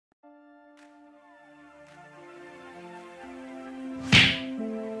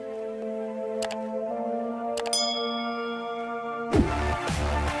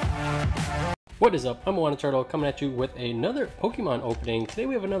What is up? I'm Turtle coming at you with another Pokemon opening. Today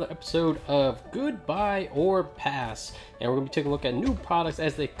we have another episode of Goodbye or Pass, and we're going to be taking a look at new products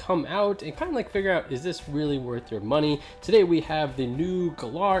as they come out and kind of like figure out, is this really worth your money? Today we have the new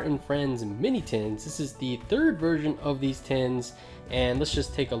Galar and Friends mini tins. This is the third version of these tins, and let's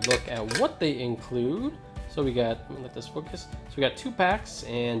just take a look at what they include. So we got, let me let this focus. So we got 2 packs,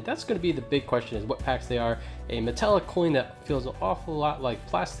 and that's going to be the big question, is what packs they are. A metallic coin that feels an awful lot like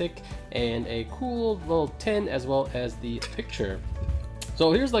plastic, and a cool little tin, as well as the picture.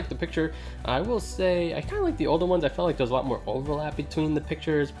 So here's like the picture. I will say I kind of like the older ones. I felt like there's a lot more overlap between the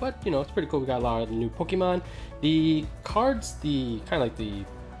pictures, but you know, it's pretty cool. We got a lot of the new Pokemon. The cards, the kind of like the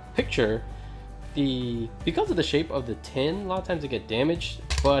picture, because of the shape of the tin, a lot of times they get damaged.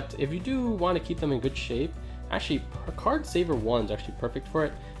 But if you do want to keep them in good shape, actually card saver 1's actually perfect for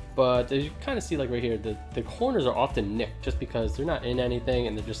it. But as you kind of see, like right here, the corners are often nicked just because they're not in anything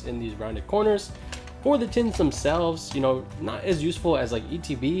and they're just in these rounded corners. For the tins themselves, you know, not as useful as like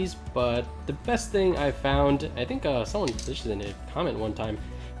ETBs, but the best thing I found, I think someone listed in a comment one time,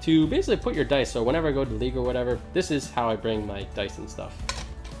 to basically put your dice. So whenever I go to League or whatever, this is how I bring my dice and stuff.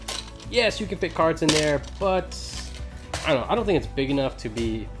 Yes, you can fit cards in there, but I don't know, I don't think it's big enough to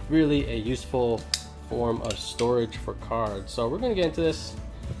be really a useful form of storage for cards. So we're going to get into this,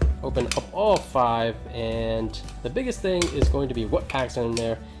 open up all 5, and the biggest thing is going to be what packs are in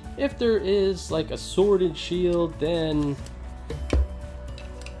there. If there is like a sword and shield, then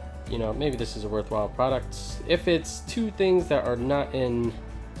you know, maybe this is a worthwhile product. If it's 2 things that are not in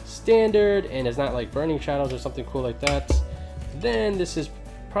standard and it's not like Burning Shadows or something cool like that, then this is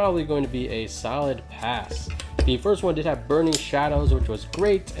probably going to be a solid pass. The first one did have Burning Shadows, which was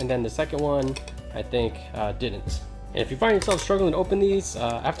great, and then the second one I think didn't. And if you find yourself struggling to open these,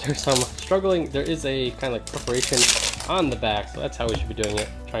 after some struggling, there is a kind of like preparation on the back, so that's how we should be doing it.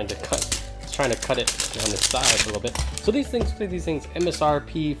 Trying to cut it on the side a little bit. So these things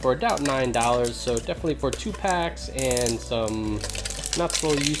MSRP for about $9, so definitely for 2 packs and some not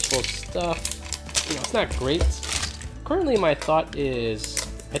so useful stuff. You know, it's not great. Currently my thought is,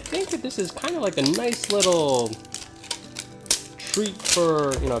 I think that this is kind of like a nice little treat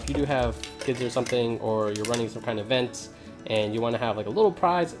for, you know, if you do have kids or something, or you're running some kind of event and you want to have like a little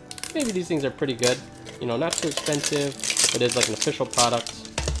prize. Maybe these things are pretty good, you know, not too expensive, but it's like an official product.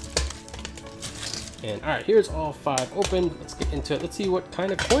 And all right, here's all 5 open. Let's get into it. Let's see what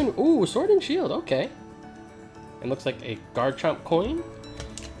kind of coin. Ooh, Sword and Shield. Okay, it looks like a Garchomp coin,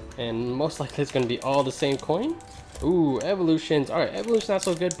 and most likely it's going to be all the same coin. Ooh, evolutions. All right, evolution's not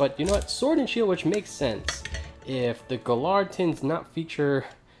so good, but you know what? Sword and Shield, which makes sense. If the Galar tins not feature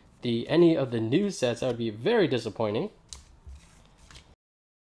any of the new sets, that would be very disappointing.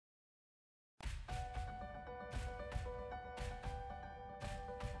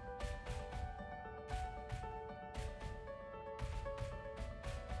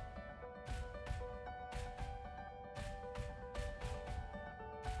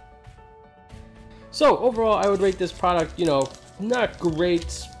 So overall, I would rate this product, you know, not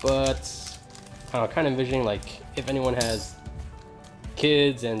great, but kind of envisioning like if anyone has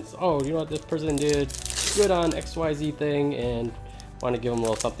kids and, oh, you know what, this person did good on XYZ thing and want to give them a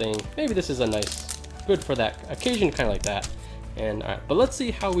little something, maybe this is a nice, good for that occasion, kind of like that. And but let's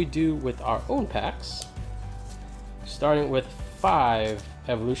see how we do with our own packs, starting with 5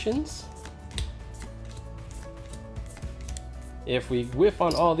 evolutions. If we whiff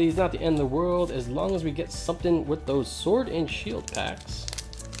on all these, not the end of the world, as long as we get something with those Sword and Shield packs.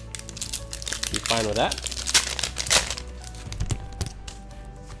 Be fine with that.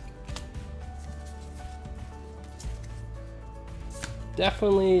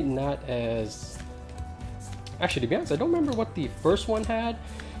 Definitely not as... Actually, to be honest, I don't remember what the first one had.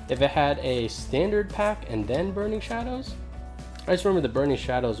 If it had a standard pack and then Burning Shadows. I just remember the Burning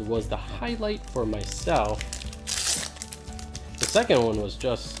Shadows was the highlight for myself. The second one was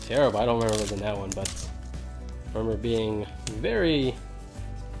just terrible. I don't remember what was in that one, but I remember being very,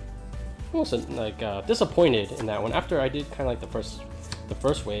 almost like disappointed in that one after I did kind of like the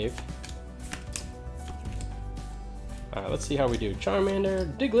first wave. Let's see how we do. Charmander,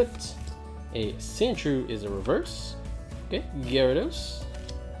 Diglett, a Sandshrew is a reverse. Okay, Gyarados,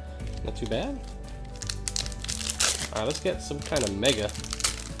 not too bad. Let's get some kind of Mega.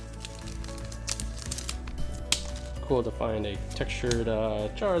 Cool to find a textured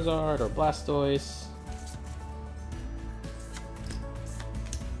Charizard or Blastoise.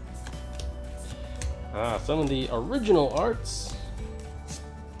 Some of the original arts.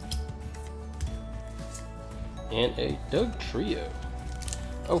 And a Doug Trio.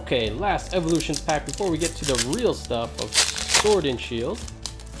 Okay, last evolutions pack before we get to the real stuff of Sword and Shield.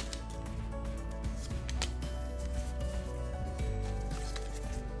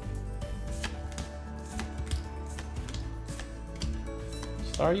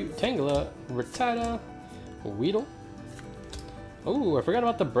 are you? Tangela, Rattata, Weedle. Oh, I forgot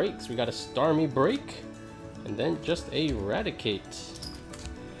about the breaks. We got a Starmie break, and then just a Raticate.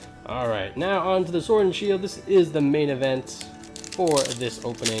 Alright, now on to the Sword and Shield. This is the main event for this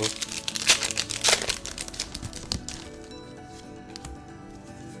opening.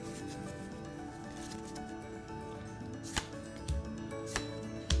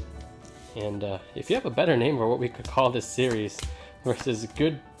 And if you have a better name for what we could call this series versus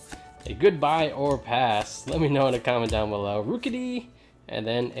a goodbye or pass, let me know in a comment down below. Rookity, and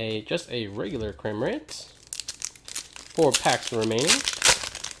then just a regular Crimrant. 4 packs remaining.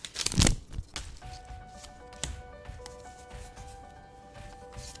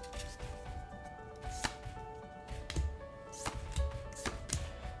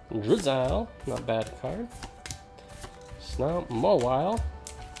 Drizzile, not bad card. Snout, Mawile.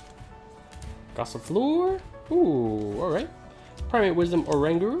 Gossifleur. Ooh, alright. Primate Wisdom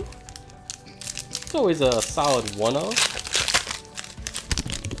Oranguru. It's always a solid 1-of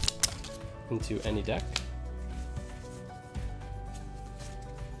into any deck.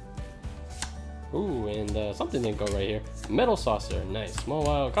 Ooh, and something didn't go right here. Metal Saucer, nice.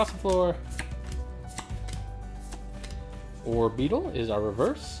 Mawile, Gossifleur. Orbeetle is our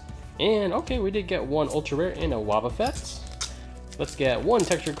reverse. And okay, we did get 1 ultra rare and a Wobbuffet. Let's get 1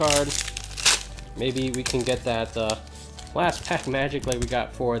 texture card. Maybe we can get that last pack magic like we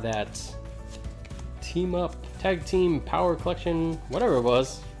got for that team up, tag team power collection, whatever it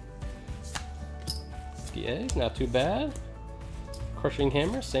was. The egg, not too bad. Crushing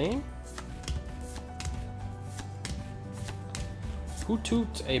Hammer, same.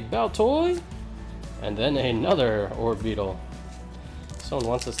 Hoothoot, a Baltoy, and then another Orbeetle. Someone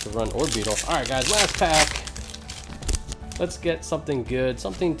wants us to run Orbeetle. Alright guys, last pack. Let's get something good,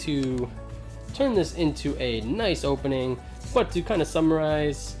 something to turn this into a nice opening. But to kind of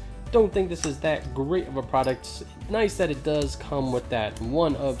summarize, don't think this is that great of a product. Nice that it does come with that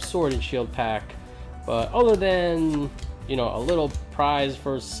 1-of Sword and Shield pack, but other than, you know, a little prize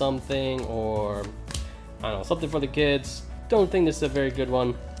for something, or I don't know, something for the kids, don't think this is a very good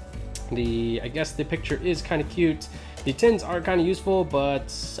one. I guess the picture is kind of cute. The tins are kind of useful,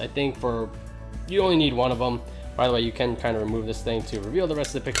 but I think you only need 1 of them. By the way, you can kind of remove this thing to reveal the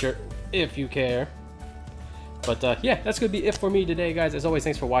rest of the picture if you care. But yeah, that's gonna be it for me today, guys. As always,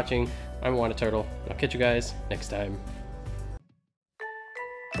 thanks for watching. I'm WandaTurtle. I'll catch you guys next time.